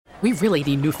We really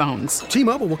need new phones.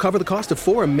 T-Mobile will cover the cost of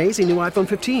 4 amazing new iPhone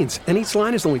 15s, and each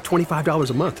line is only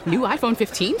 $25 a month. New iPhone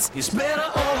 15s? It's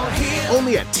better over here.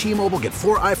 Only at T-Mobile, get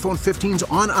 4 iPhone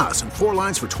 15s on us and 4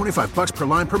 lines for $25 per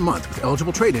line per month with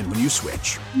eligible trade-in when you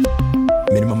switch.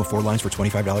 Minimum of 4 lines for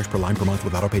 $25 per line per month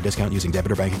with autopay discount using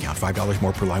debit or bank account. $5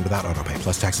 more per line without autopay,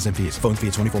 plus taxes and fees. Phone fee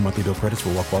at 24 monthly bill credits for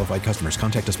well-qualified customers.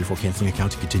 Contact us before canceling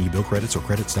account to continue bill credits or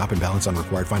credit stop and balance on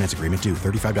required finance agreement due.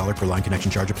 $35 per line connection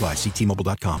charge applies. See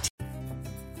T-Mobile.com.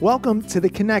 Welcome to The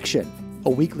Connection, a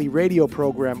weekly radio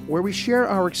program where we share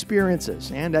our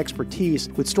experiences and expertise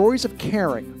with stories of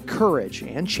caring, courage,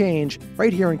 and change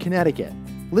right here in Connecticut.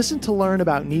 Listen to learn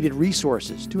about needed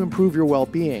resources to improve your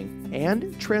well-being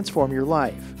and transform your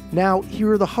life. Now,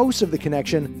 here are the hosts of The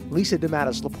Connection, Lisa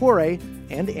DeMatteis-Lepore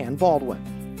and Ann Baldwin.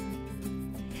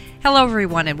 Hello,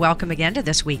 everyone, and welcome again to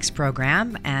this week's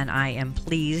program. And I am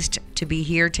pleased to be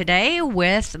here today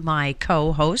with my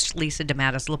co-host, Lisa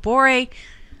DeMatteis-Lepore,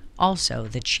 also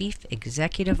the Chief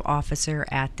Executive Officer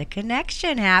at The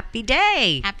Connection. Happy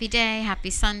day. Happy day. Happy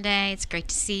Sunday. It's great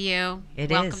to see you.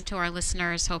 Welcome to our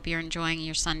listeners. Hope you're enjoying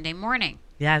your Sunday morning.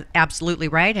 Yeah, absolutely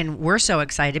right. And we're so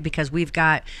excited because we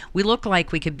look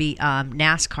like we could be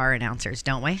NASCAR announcers,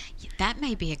 don't we? That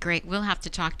may be we'll have to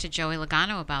talk to Joey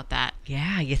Logano about that.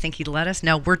 Yeah, you think he'd let us?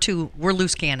 No, we're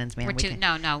loose cannons, man.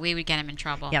 No, we would get him in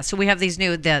trouble. Yeah, so we have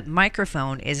the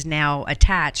microphone is now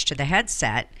attached to the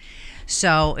headset.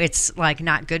 So it's like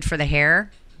not good for the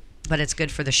hair, but it's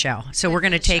good for the show. So we're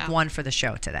going to take one for the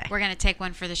show today. We're going to take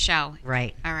one for the show.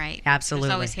 Right. All right. Absolutely.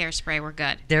 There's always hairspray. We're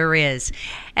good. There is.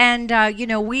 And,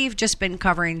 we've just been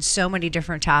covering so many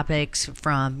different topics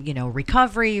from,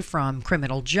 recovery, from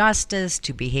criminal justice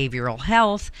to behavioral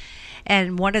health.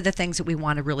 And one of the things that we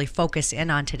want to really focus in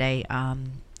on today,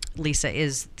 Lisa,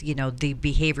 is, the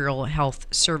behavioral health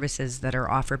services that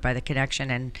are offered by The Connection.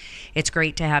 And it's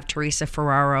great to have Teresa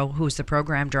Ferraro, who's the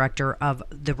program director of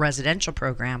the residential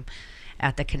program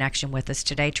at The Connection, with us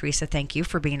today. Teresa, thank you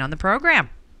for being on the program.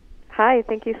 Hi,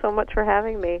 thank you so much for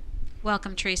having me.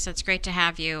 Welcome, Teresa. It's great to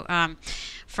have you.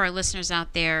 For our listeners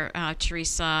out there,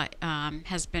 Teresa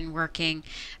has been working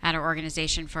at our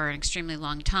organization for an extremely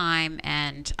long time.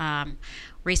 And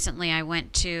recently I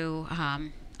went to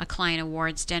a client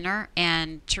awards dinner,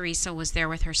 and Teresa was there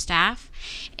with her staff.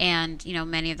 And,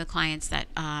 many of the clients that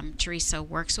Teresa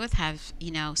works with have,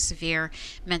 severe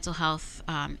mental health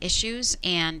issues.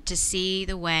 And to see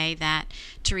the way that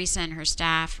Teresa and her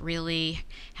staff really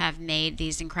have made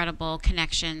these incredible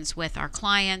connections with our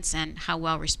clients and how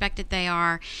well respected they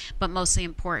are, but mostly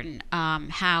important,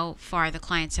 how far the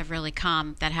clients have really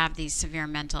come that have these severe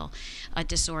mental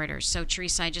disorders. So,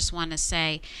 Teresa, I just want to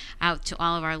say out to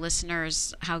all of our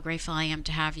listeners how grateful I am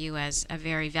to have you as a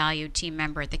very valued team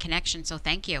member at The Connection. So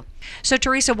thank you. So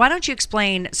Teresa, why don't you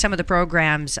explain some of the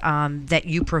programs that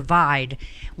you provide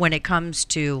when it comes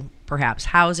to perhaps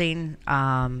housing,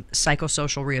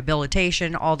 psychosocial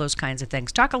rehabilitation, all those kinds of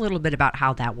things. Talk a little bit about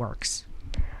how that works.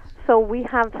 So we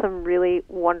have some really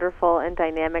wonderful and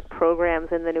dynamic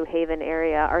programs in the New Haven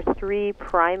area. Our 3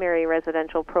 primary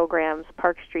residential programs,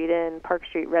 Park Street Inn, Park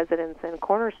Street Residence, and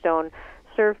Cornerstone,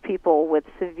 serve people with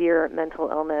severe mental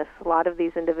illness. A lot of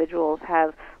these individuals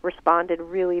have responded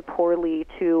really poorly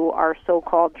to our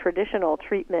so-called traditional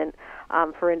treatment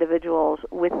for individuals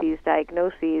with these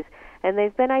diagnoses. And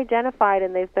they've been identified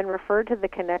and they've been referred to The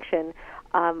Connection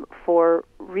for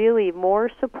really more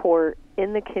support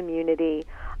in the community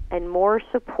and more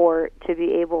support to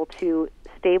be able to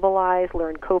stabilize,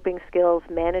 learn coping skills,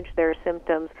 manage their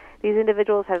symptoms. These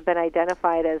individuals have been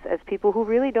identified as people who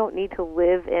really don't need to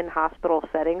live in hospital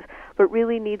settings, but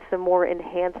really need some more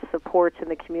enhanced supports in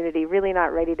the community, really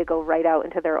not ready to go right out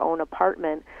into their own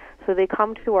apartment. So they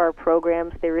come to our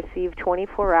programs. They receive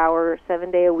 24-hour,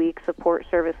 7-day-a-week support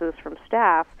services from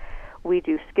staff. We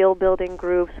do skill-building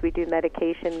groups. We do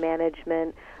medication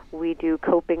management. We do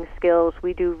coping skills.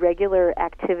 We do regular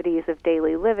activities of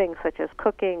daily living, such as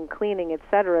cooking, cleaning,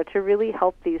 etc., to really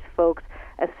help these folks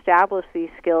establish these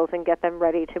skills and get them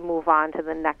ready to move on to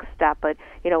the next step, but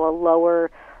a lower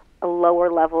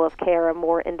level of care, a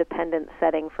more independent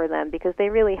setting for them, because they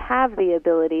really have the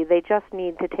ability. They just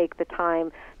need to take the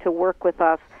time to work with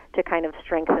us to kind of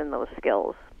strengthen those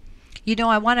skills.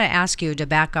 I want to ask you to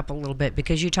back up a little bit,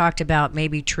 because you talked about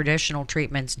maybe traditional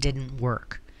treatments didn't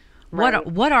work. Right.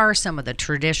 What are some of the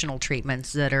traditional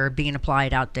treatments that are being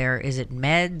applied out there? Is it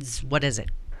meds? What is it?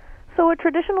 So a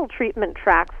traditional treatment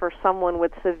track for someone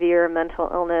with severe mental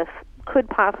illness could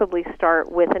possibly start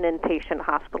with an inpatient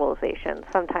hospitalization.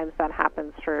 Sometimes that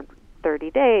happens for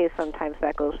 30 days, sometimes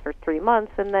that goes for 3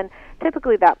 months, and then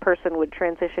typically that person would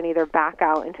transition either back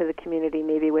out into the community,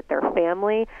 maybe with their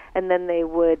family, and then they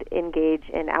would engage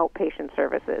in outpatient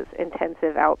services,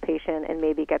 intensive outpatient, and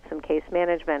maybe get some case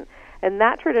management. And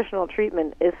that traditional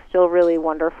treatment is still really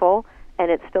wonderful, and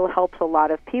it still helps a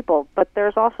lot of people, but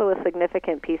there's also a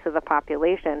significant piece of the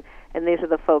population, and these are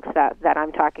the folks that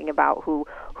I'm talking about who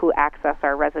access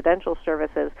our residential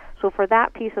services. So for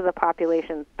that piece of the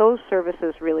population, those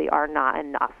services really are not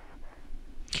enough.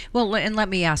 Well, and let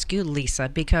me ask you, Lisa,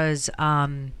 because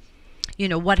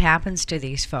what happens to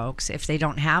these folks if they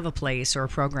don't have a place or a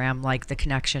program like the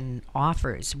Connection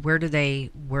offers? Where do they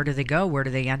go? Where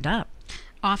do they end up?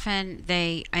 Often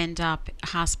they end up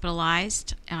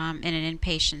hospitalized in an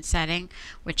inpatient setting,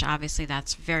 which obviously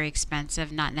that's very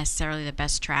expensive, not necessarily the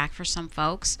best track for some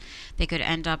folks. They could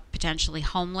end up potentially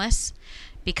homeless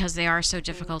because they are so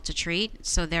difficult to treat.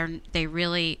 So they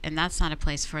really, and that's not a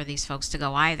place for these folks to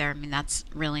go either. I mean, that's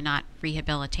really not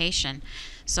rehabilitation.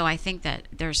 So I think that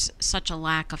there's such a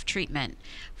lack of treatment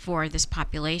for this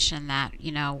population that,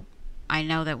 I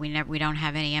know that we don't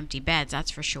have any empty beds,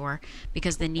 that's for sure,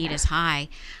 because the need is high.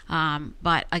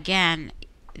 But again,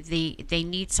 they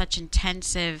need such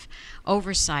intensive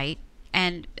oversight.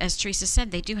 And as Teresa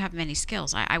said, they do have many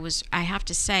skills. I have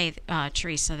to say,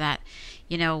 Teresa, that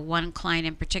one client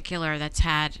in particular that's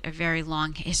had a very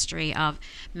long history of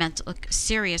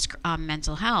serious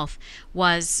mental health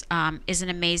is an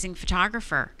amazing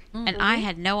photographer. Mm-hmm. And I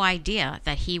had no idea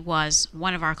that he was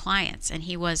one of our clients, and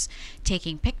he was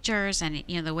taking pictures and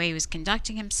the way he was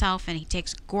conducting himself, and he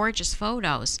takes gorgeous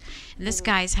photos. And this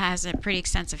guy has a pretty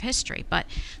extensive history. But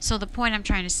so the point I'm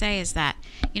trying to say is that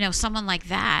someone like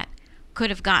that could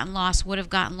have gotten lost, would have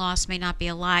gotten lost, may not be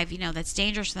alive. That's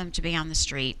dangerous for them to be on the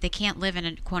street. They can't live in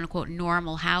a quote-unquote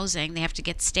normal housing. They have to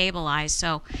get stabilized.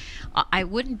 So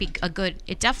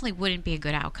it definitely wouldn't be a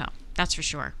good outcome. That's for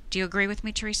sure. Do you agree with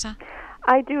me, Teresa?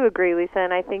 I do agree, Lisa,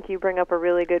 and I think you bring up a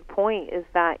really good point, is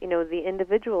that, the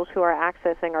individuals who are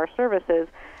accessing our services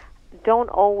don't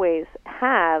always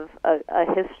have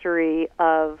a history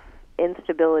of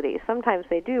instability. Sometimes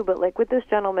they do, but like with this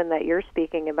gentleman that you're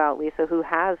speaking about, Lisa, who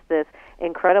has this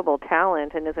incredible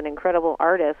talent and is an incredible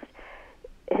artist,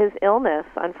 his illness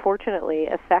unfortunately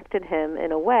affected him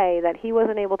in a way that he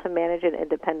wasn't able to manage it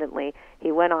independently.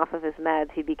 He went off of his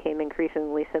meds, he became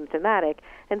increasingly symptomatic.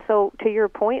 And so to your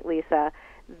point, Lisa,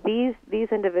 these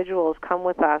individuals come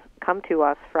to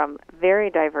us from very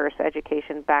diverse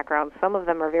education backgrounds. Some of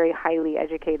them are very highly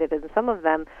educated, and some of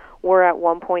them were at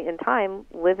one point in time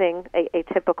living a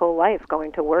typical life,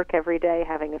 going to work every day,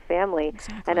 having a family.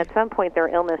 Exactly. And at some point their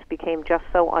illness became just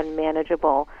so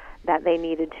unmanageable that they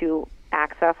needed to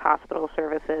access hospital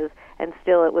services, and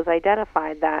still it was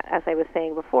identified that, as I was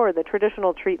saying before, the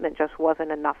traditional treatment just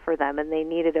wasn't enough for them, and they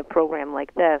needed a program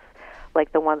like this,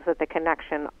 like the ones that the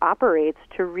Connection operates,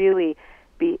 to really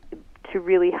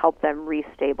help them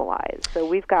restabilize. So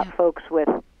we've got folks with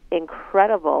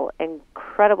incredible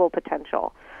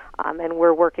potential, and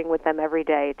we're working with them every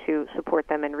day to support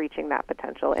them in reaching that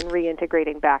potential and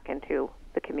reintegrating back into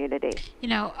the community.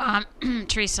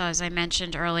 Teresa, as I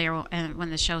mentioned earlier when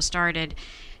the show started,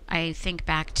 I think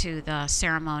back to the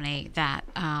ceremony that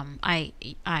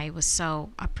I was so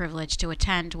privileged to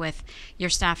attend with your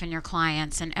staff and your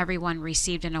clients, and everyone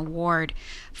received an award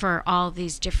for all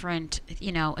these different,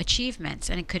 achievements.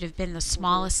 And it could have been the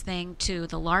smallest thing to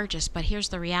the largest, but here's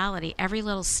the reality. Every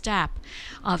little step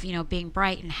of, being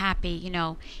bright and happy,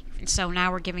 so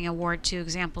now we're giving an award to,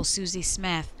 example, Susie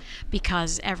Smith,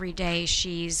 because every day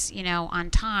she's,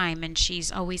 on time, and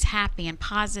she's always happy and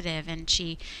positive, and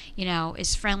she,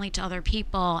 is friendly to other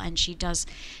people, and she does,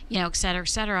 et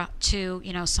cetera, to,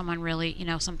 someone really,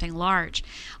 something large,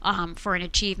 for an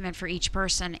achievement for each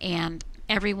person. And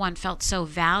everyone felt so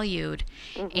valued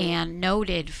and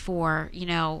noted for,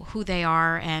 who they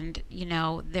are and,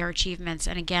 their achievements.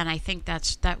 And again, I think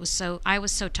I was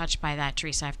so touched by that,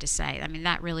 Teresa, I have to say. I mean,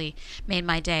 that really made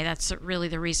my day. That's really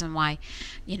the reason why,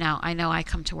 I know I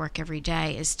come to work every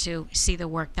day, is to see the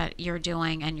work that you're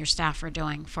doing and your staff are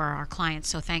doing for our clients.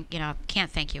 So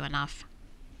can't thank you enough.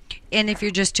 And if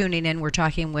you're just tuning in, we're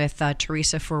talking with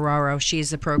Teresa Ferraro. She's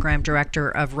the Program Director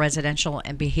of Residential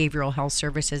and Behavioral Health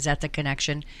Services at the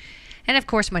Connection. And of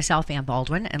course, myself, Ann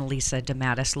Baldwin, and Lisa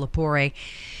DeMattis-Lepore.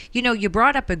 You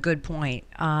brought up a good point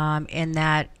in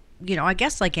that, I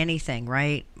guess like anything,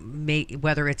 right?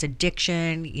 Whether it's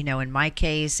addiction, in my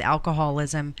case,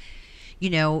 alcoholism,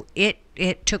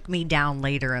 it took me down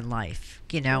later in life,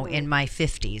 in my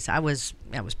 50s. I was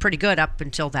pretty good up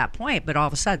until that point, but all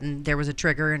of a sudden there was a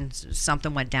trigger and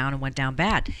something went down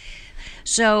bad.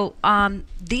 So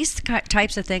these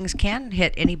types of things can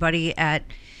hit anybody at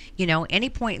any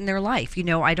point in their life.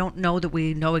 I don't know that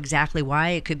we know exactly why.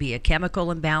 It could be a chemical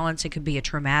imbalance. It could be a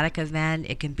traumatic event.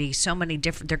 It can be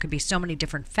there could be so many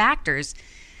different factors.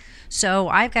 So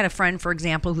I've got a friend, for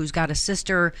example, who's got a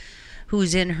sister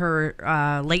who's in her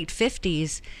late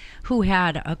 50s, who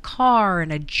had a car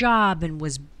and a job and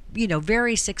was,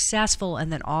 very successful.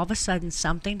 And then all of a sudden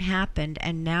something happened,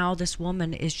 and now this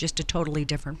woman is just a totally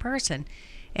different person,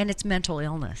 and it's mental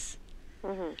illness.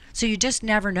 Mm-hmm. So you just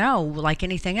never know, like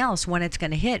anything else, when it's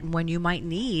going to hit and when you might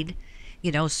need,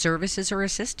 services or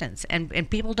assistance. And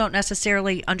people don't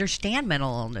necessarily understand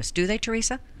mental illness, do they,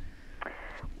 Teresa?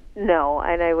 No,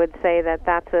 and I would say that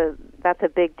that's a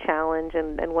big challenge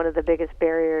and one of the biggest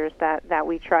barriers that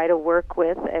we try to work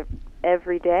with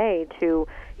every day to,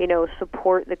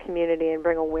 support the community and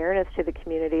bring awareness to the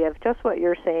community of just what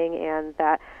you're saying, and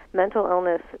that mental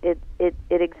illness, it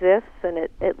exists and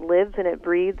it lives and it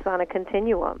breathes on a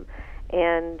continuum.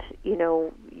 And,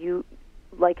 you,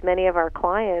 like many of our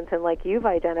clients and like you've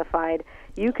identified,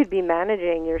 you could be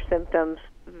managing your symptoms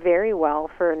very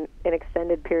well for an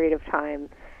extended period of time,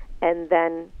 and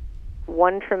then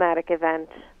one traumatic event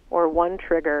or one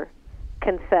trigger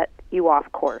can set you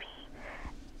off course.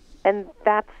 And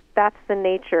that's the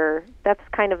nature, that's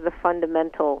kind of the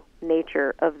fundamental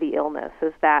nature of the illness,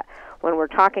 is that when we're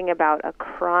talking about a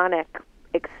chronic,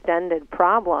 extended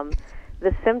problem,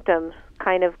 the symptoms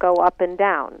kind of go up and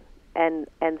down. And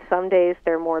some days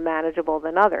they're more manageable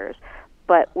than others.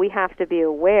 But we have to be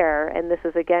aware, and this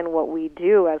is, again, what we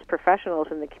do as professionals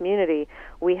in the community.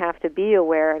 We have to be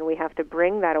aware, and we have to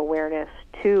bring that awareness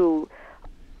to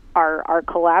our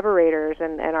collaborators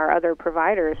and our other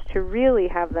providers to really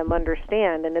have them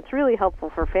understand. And it's really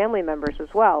helpful for family members as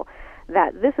well,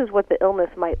 that this is what the illness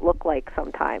might look like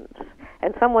sometimes.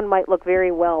 And someone might look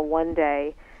very well one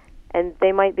day, and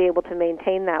they might be able to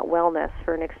maintain that wellness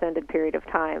for an extended period of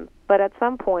time. But at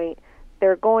some point,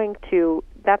 that's going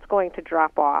to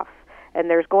drop off, and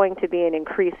there's going to be an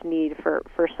increased need for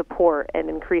support and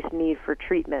increased need for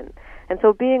treatment. And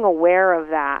so being aware of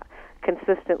that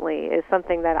consistently is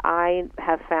something that I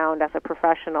have found as a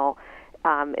professional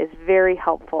is very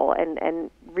helpful, and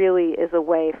really is a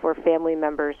way for family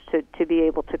members to be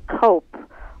able to cope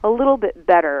a little bit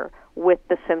better with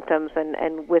the symptoms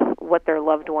and with what their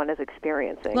loved one is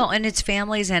experiencing. Well, and it's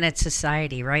families and it's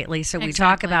society, right, Lisa? Exactly. We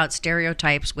talk about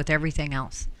stereotypes with everything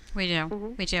else. We do.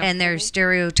 Mm-hmm. We do. And there's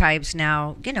stereotypes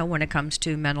now, when it comes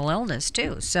to mental illness,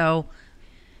 too. So,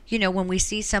 when we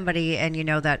see somebody and,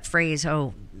 that phrase,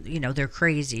 they're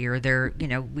crazy, or they're,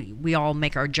 we all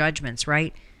make our judgments,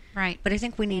 right? Right. But I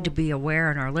think we need to be aware,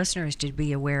 and our listeners to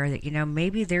be aware that,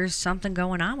 maybe there's something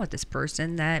going on with this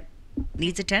person that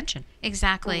needs attention.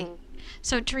 Exactly. Mm-hmm.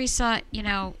 So, Teresa,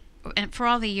 and for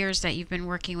all the years that you've been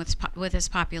working with this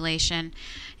population,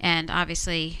 and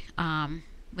obviously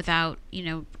without,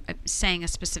 saying a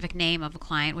specific name of a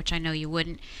client, which I know you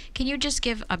wouldn't, can you just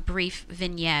give a brief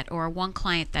vignette or one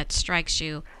client that strikes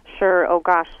you? Sure. Oh,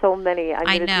 gosh, so many. I'm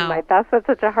going to do my best. That's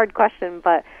such a hard question.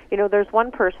 But, there's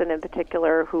one person in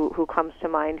particular who comes to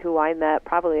mind who I met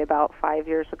probably about 5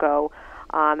 years ago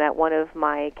at one of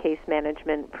my case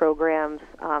management programs.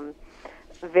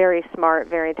 Very smart,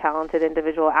 very talented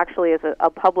individual, actually is a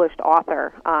published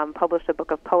author, published a book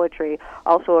of poetry,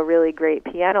 also a really great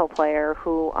piano player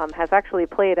who has actually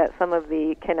played at some of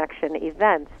the Connection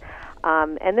events.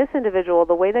 And this individual,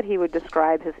 the way that he would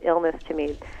describe his illness to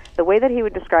me, the way that he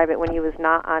would describe it when he was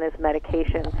not on his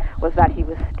medication, was that he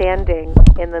was standing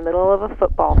in the middle of a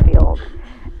football field,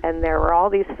 and there were all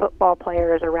these football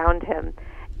players around him,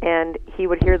 and he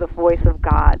would hear the voice of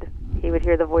God. He would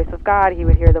hear the voice of God. He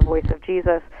would hear the voice of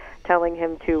Jesus telling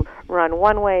him to run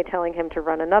one way, telling him to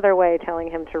run another way,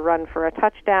 telling him to run for a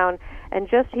touchdown. And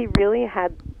just he really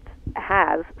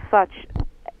has such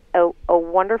a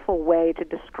wonderful way to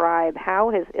describe how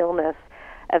his illness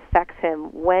affects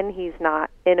him when he's not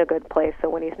in a good place, so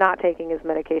when he's not taking his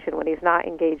medication, when he's not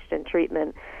engaged in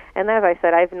treatment. And as I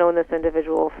said, I've known this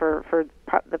individual for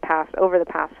the past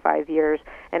 5 years,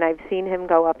 and I've seen him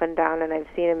go up and down, and I've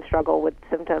seen him struggle with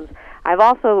symptoms. I've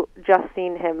also just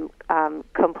seen him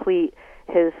complete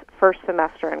his first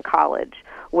semester in college,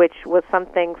 which was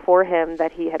something for him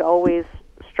that he had always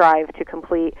strived to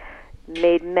complete,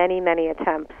 made many, many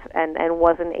attempts, and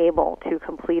wasn't able to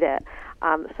complete it.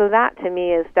 So that, to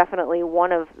me, is definitely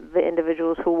one of the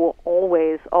individuals who will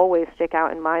always, always stick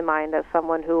out in my mind as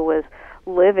someone who was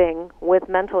living with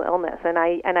mental illness. And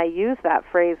I use that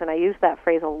phrase, and I use that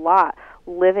phrase a lot,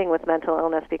 living with mental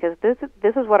illness, because this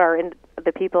is what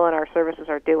the people in our services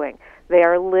are doing. They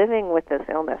are living with this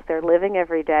illness. They're living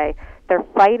every day. They're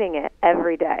fighting it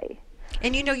every day.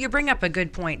 And you bring up a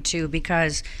good point too,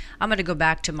 because I'm going to go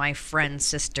back to my friend's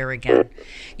sister again.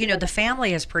 The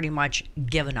family has pretty much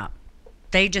given up.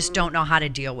 They just don't know how to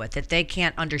deal with it. They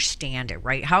can't understand it,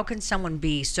 right? How can someone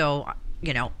be so,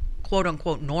 quote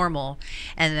unquote normal,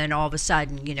 and then all of a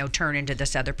sudden, turn into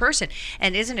this other person?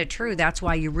 And isn't it true? That's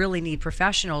why you really need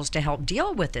professionals to help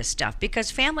deal with this stuff,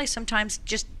 because families sometimes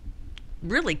just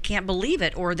really can't believe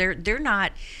it, or they're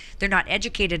not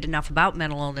educated enough about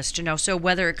mental illness to know. So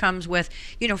whether it comes with,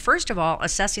 first of all,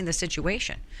 assessing the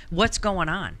situation, what's going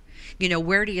on,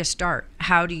 where do you start?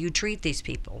 How do you treat these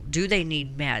people? Do they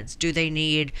need meds? Do they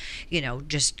need,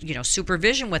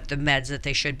 supervision with the meds that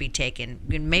they should be taking?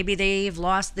 And maybe they've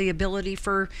lost the ability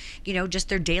for, just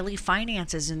their daily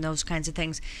finances and those kinds of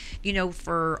things.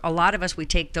 For a lot of us, we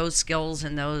take those skills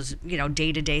and those,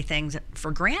 day-to-day things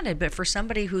for granted. But for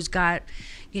somebody who's got,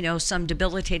 some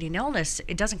debilitating illness,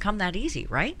 it doesn't come that easy,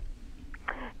 right?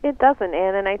 It doesn't,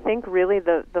 Ann. And I think really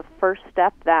the first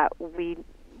step that we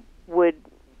would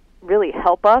really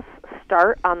help us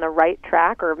start on the right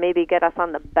track, or maybe get us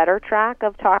on the better track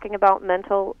of talking about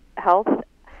mental health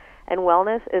and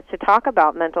wellness, is to talk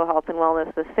about mental health and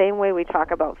wellness the same way we talk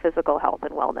about physical health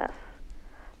and wellness.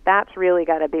 That's really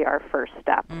got to be our first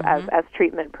step as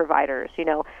treatment providers,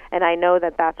 And I know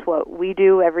that that's what we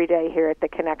do every day here at The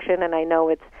Connection, and I know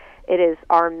it is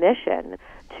our mission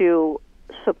to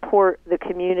support the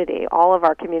community, all of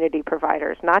our community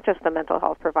providers, not just the mental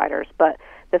health providers, but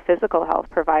the physical health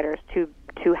providers,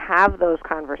 to have those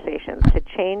conversations, to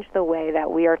change the way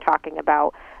that we are talking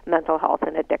about mental health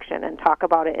and addiction, and talk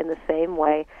about it in the same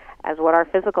way as what our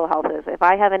physical health is. If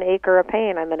I have an ache or a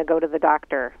pain, I'm going to go to the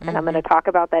doctor, and I'm going to talk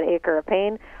about that ache or a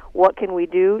pain. What can we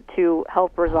do to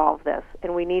help resolve this?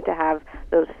 And we need to have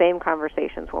those same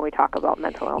conversations when we talk about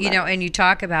mental illness. And you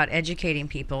talk about educating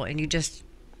people, and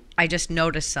I just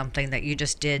noticed something that you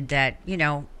just did that,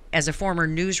 as a former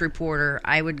news reporter,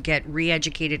 I would get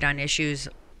re-educated on issues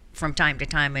from time to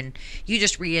time, and you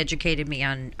just re-educated me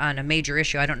on a major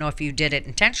issue. I don't know if you did it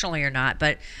intentionally or not,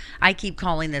 but I keep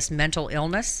calling this mental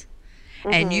illness,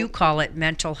 and you call it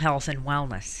mental health and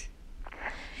wellness.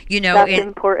 That's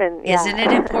important. Yeah. Isn't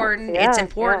it important? Yeah, it's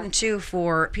important too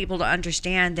for people to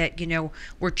understand that,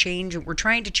 we're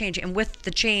trying to change, and with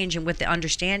the change and with the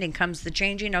understanding comes the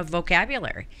changing of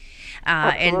vocabulary.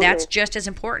 And that's just as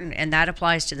important, and that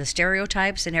applies to the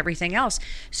stereotypes and everything else.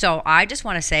 So I just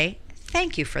want to say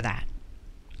thank you for that.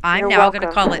 I'm now going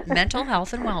to call it mental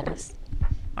health and wellness.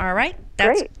 All right?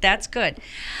 That's good.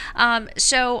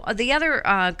 So the other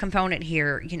component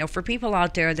here, for people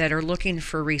out there that are looking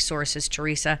for resources,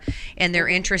 Teresa, and they're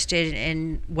interested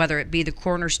in whether it be the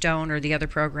Cornerstone or the other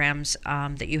programs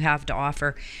that you have to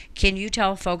offer, can you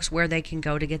tell folks where they can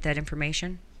go to get that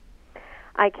information?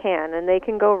 I can, and they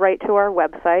can go right to our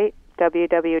website,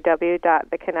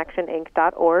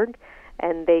 www.theconnectioninc.org,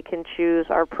 and they can choose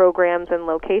our programs and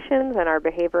locations and our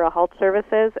behavioral health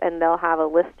services, and they'll have a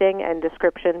listing and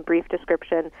brief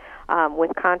description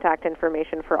with contact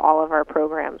information for all of our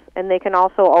programs. And they can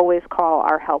also always call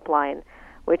our helpline,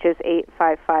 which is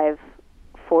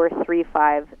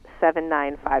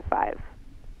 855-435-7955.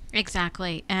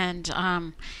 Exactly. And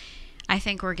I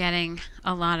think we're getting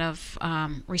a lot of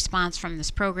response from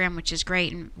this program, which is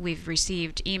great. And we've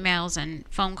received emails and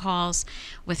phone calls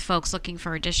with folks looking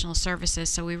for additional services.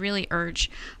 So we really urge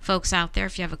folks out there,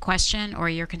 if you have a question or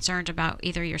you're concerned about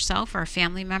either yourself or a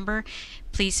family member,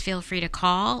 please feel free to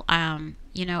call.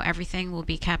 Everything will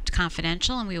be kept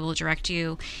confidential, and we will direct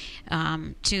you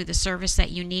to the service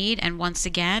that you need. And once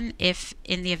again, if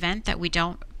in the event that we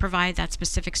don't provide that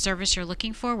specific service you're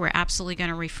looking for, we're absolutely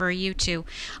going to refer you to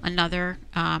another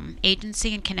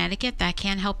agency in Connecticut that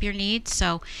can help your needs.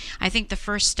 So I think the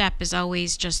first step is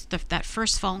always just that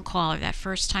first phone call, or that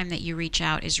first time that you reach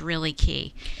out, is really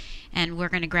key. And we're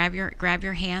going to grab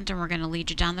your hand, and we're going to lead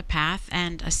you down the path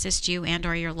and assist you and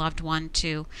or your loved one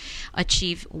to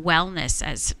achieve wellness,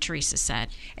 as Teresa said.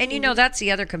 And that's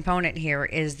the other component here,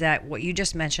 is that what you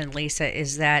just mentioned, Lisa,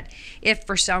 is that if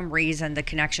for some reason the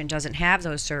Connection doesn't have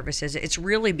those services, it's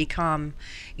really become,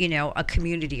 a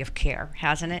community of care,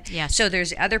 hasn't it? Yes. So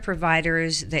there's other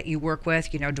providers that you work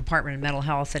with, Department of Mental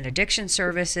Health and Addiction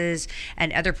Services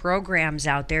and other programs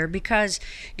out there, because,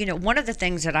 one of the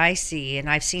things that I see, and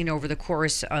I've seen over over the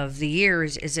course of the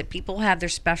years is that people have their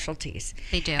specialties.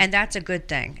 They do. And that's a good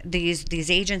thing.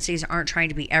 These agencies aren't trying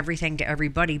to be everything to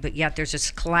everybody, but yet there's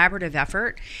this collaborative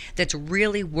effort that's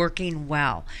really working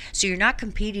well. So you're not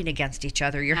competing against each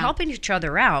other. You're helping each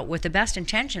other out with the best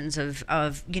intentions of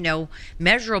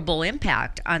measurable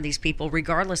impact on these people,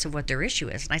 regardless of what their issue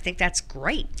is. And I think that's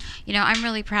great. I'm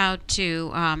really proud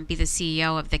to be the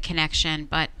CEO of The Connection,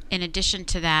 but in addition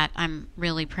to that, I'm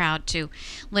really proud to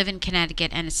live in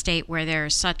Connecticut and a state where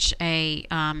there's such a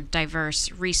diverse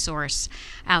resource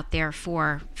out there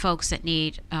for folks that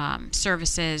need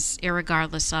services,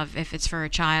 irregardless of if it's for a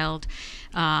child,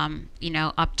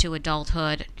 up to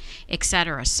adulthood,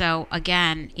 etc. So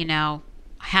again,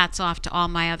 hats off to all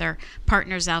my other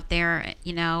partners out there,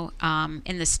 in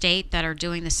the state that are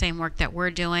doing the same work that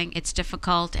we're doing. It's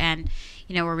difficult, and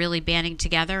we're really banding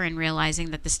together and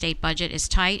realizing that the state budget is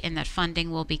tight and that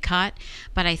funding will be cut.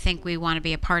 But I think we want to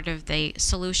be a part of the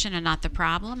solution and not the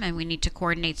problem, and we need to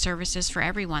coordinate services for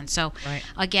everyone. So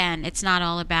again, it's not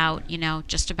all about,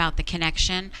 just about the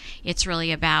connection. It's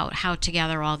really about how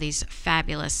together all these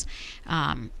fabulous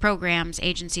programs,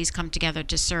 agencies come together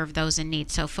to serve those in need.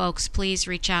 So folks, please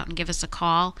reach out and give us a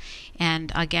call.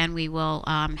 And again, we will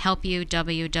help you,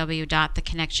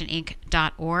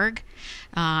 www.theconnectioninc.org.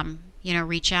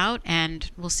 Reach out and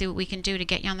we'll see what we can do to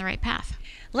get you on the right path.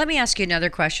 Let me ask you another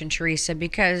question, Teresa,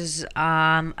 because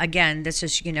again, this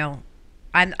is,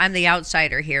 I'm the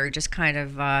outsider here, just kind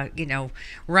of,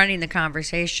 running the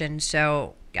conversation.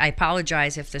 So I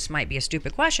apologize if this might be a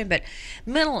stupid question, but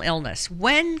mental illness,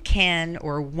 when can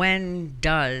or when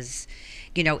does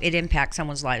it impacts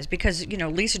someone's lives? Because,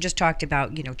 Lisa just talked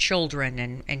about,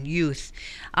 children and youth.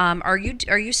 Are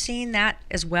you seeing that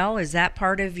as well? Is that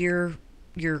part of your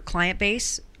client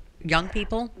base, young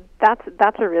people?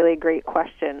 That's a really great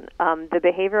question. The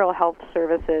behavioral health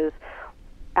services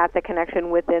at the Connection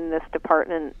within this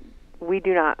department, we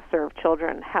do not serve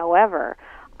children. However,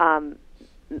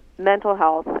 mental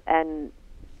health and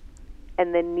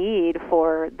the need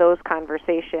for those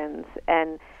conversations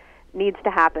and needs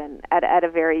to happen at a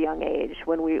very young age.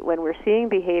 When we're seeing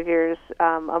behaviors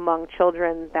among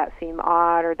children that seem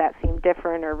odd or that seem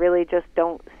different or really just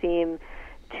don't seem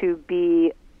to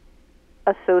be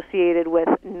associated with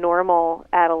normal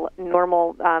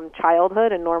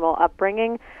childhood and normal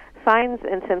upbringing, signs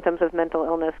and symptoms of mental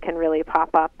illness can really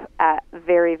pop up at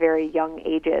very, very young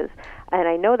ages. And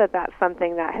I know that that's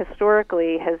something that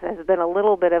historically has been a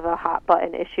little bit of a hot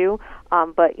button issue,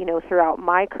 but throughout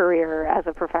my career as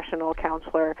a professional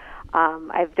counselor,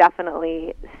 I've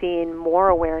definitely seen more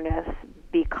awareness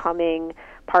becoming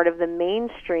part of the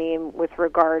mainstream with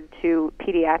regard to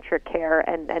pediatric care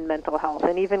and mental health.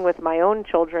 And even with my own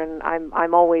children,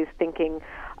 I'm always thinking,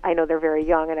 I know they're very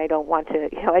young and I don't want to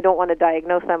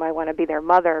diagnose them. I want to be their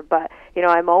mother, but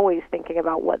I'm always thinking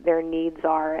about what their needs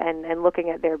are and looking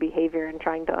at their behavior and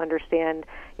trying to understand,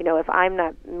 if I'm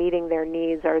not meeting their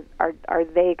needs, are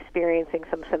they experiencing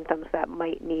some symptoms that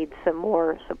might need some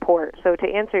more support? So to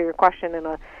answer your question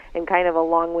in kind of a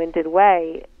long-winded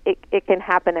way, it can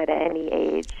happen at any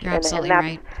age. You're absolutely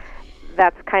right.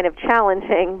 That's kind of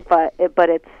challenging, but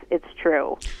it's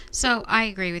true. So I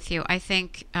agree with you. I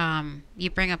think you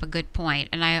bring up a good point,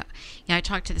 and I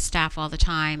talk to the staff all the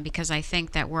time because I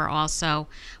think that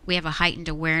we have a heightened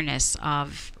awareness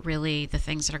of really the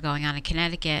things that are going on in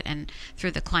Connecticut and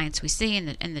through the clients we see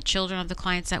and the children of the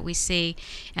clients that we see.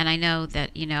 And I know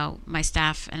that my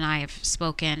staff and I have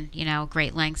spoken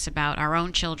great lengths about our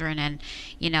own children, and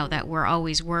that we're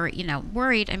always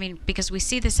worried. I mean, because we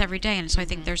see this every day, and so I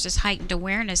think there's this heightened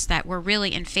awareness that we're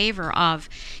really in favor of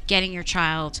getting your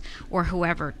child or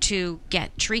whoever to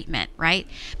get treatment, right?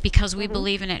 Because we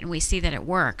believe in it and we see that it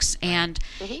works. And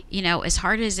as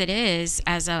hard as it is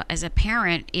as a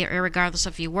parent, regardless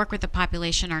if you work with the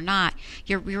population or not,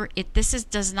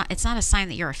 it's not a sign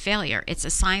that you're a failure. It's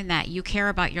a sign that you care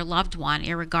about your loved one,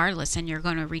 irregardless, and you're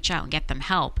going to reach out and get them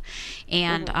help.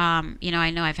 And I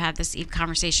know I've had this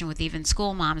conversation with even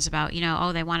school moms about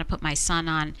they want to put my son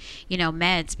on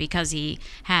meds because he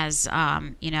has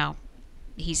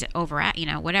he's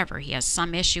whatever, he has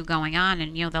some issue going on,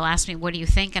 and they'll ask me, what do you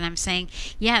think? And I'm saying,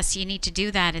 yes, you need to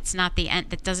do that. It's not the end.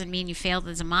 That doesn't mean you failed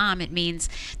as a mom. It means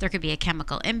there could be a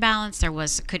chemical imbalance.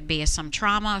 Could be some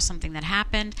trauma or something that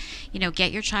happened.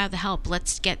 Get your child the help.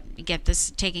 Let's get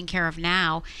this taken care of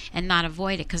now and not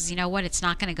avoid it, because you know what, it's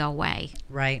not going to go away.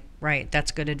 Right. Right.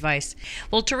 That's good advice.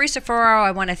 Well, Teresa Ferraro,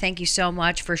 I want to thank you so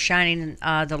much for shining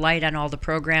the light on all the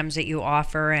programs that you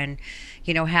offer, and,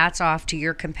 hats off to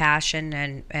your compassion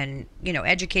and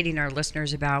educating our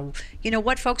listeners about,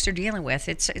 what folks are dealing with.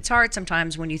 It's hard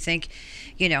sometimes when you think,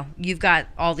 you've got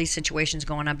all these situations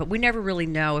going on, but we never really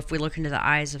know if we look into the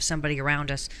eyes of somebody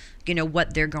around us,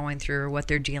 what they're going through or what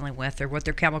they're dealing with or what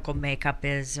their chemical makeup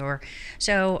is.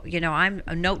 So, I'm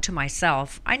a note to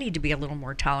myself. I need to be a little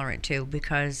more tolerant too,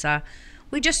 because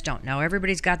we just don't know.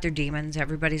 Everybody's got their demons.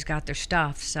 Everybody's got their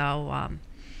stuff. So,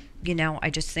 I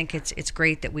just think it's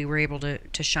great that we were able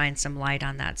to shine some light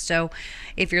on that. So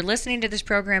if you're listening to this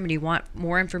program and you want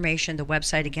more information, the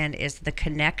website again is The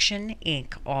Connection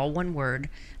Inc., all one word,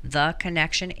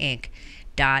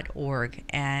 theconnectioninc.org.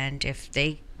 And if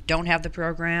they don't have the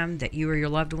program that you or your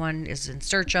loved one is in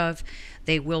search of,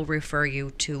 they will refer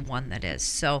you to one that is.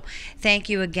 So thank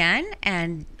you again.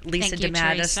 And Lisa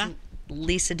DeMattis. Thank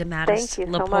you so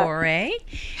Lepore.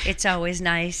 much. It's always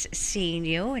nice seeing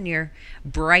you in your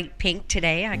bright pink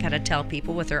today. I gotta tell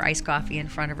people with her iced coffee in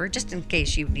front of her, just in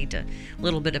case you need a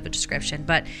little bit of a description.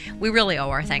 But we really owe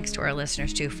our thanks to our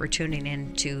listeners too for tuning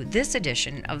in to this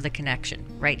edition of The Connection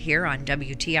right here on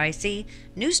WTIC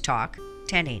News Talk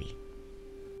 1080.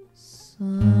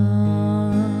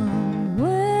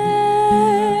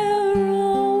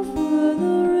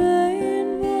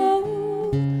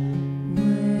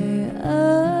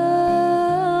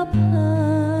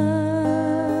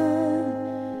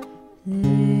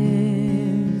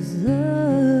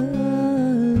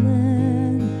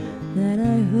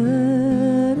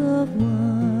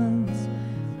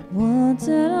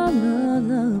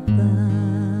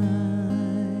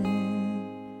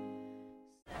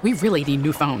 We really need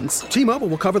new phones. T-Mobile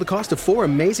will cover the cost of 4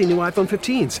 amazing new iPhone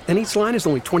 15s, and each line is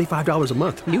only $25 a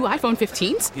month. New iPhone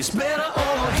 15s? It's better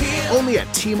over here. Only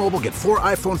at T-Mobile, get 4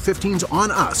 iPhone 15s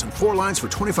on us and 4 lines for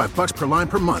 $25 per line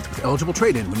per month with eligible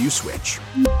trade-in when you switch.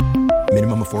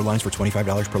 Minimum of 4 lines for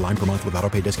 $25 per line per month with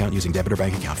autopay discount using debit or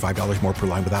bank account. $5 more per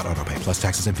line without autopay, plus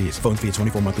taxes and fees. Phone fee at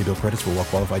 24 monthly bill credits for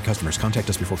well-qualified customers. Contact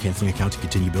us before canceling account to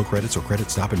continue bill credits or credit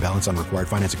stop and balance on required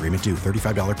finance agreement due.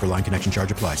 $35 per line connection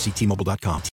charge applies. See T-Mobile.com.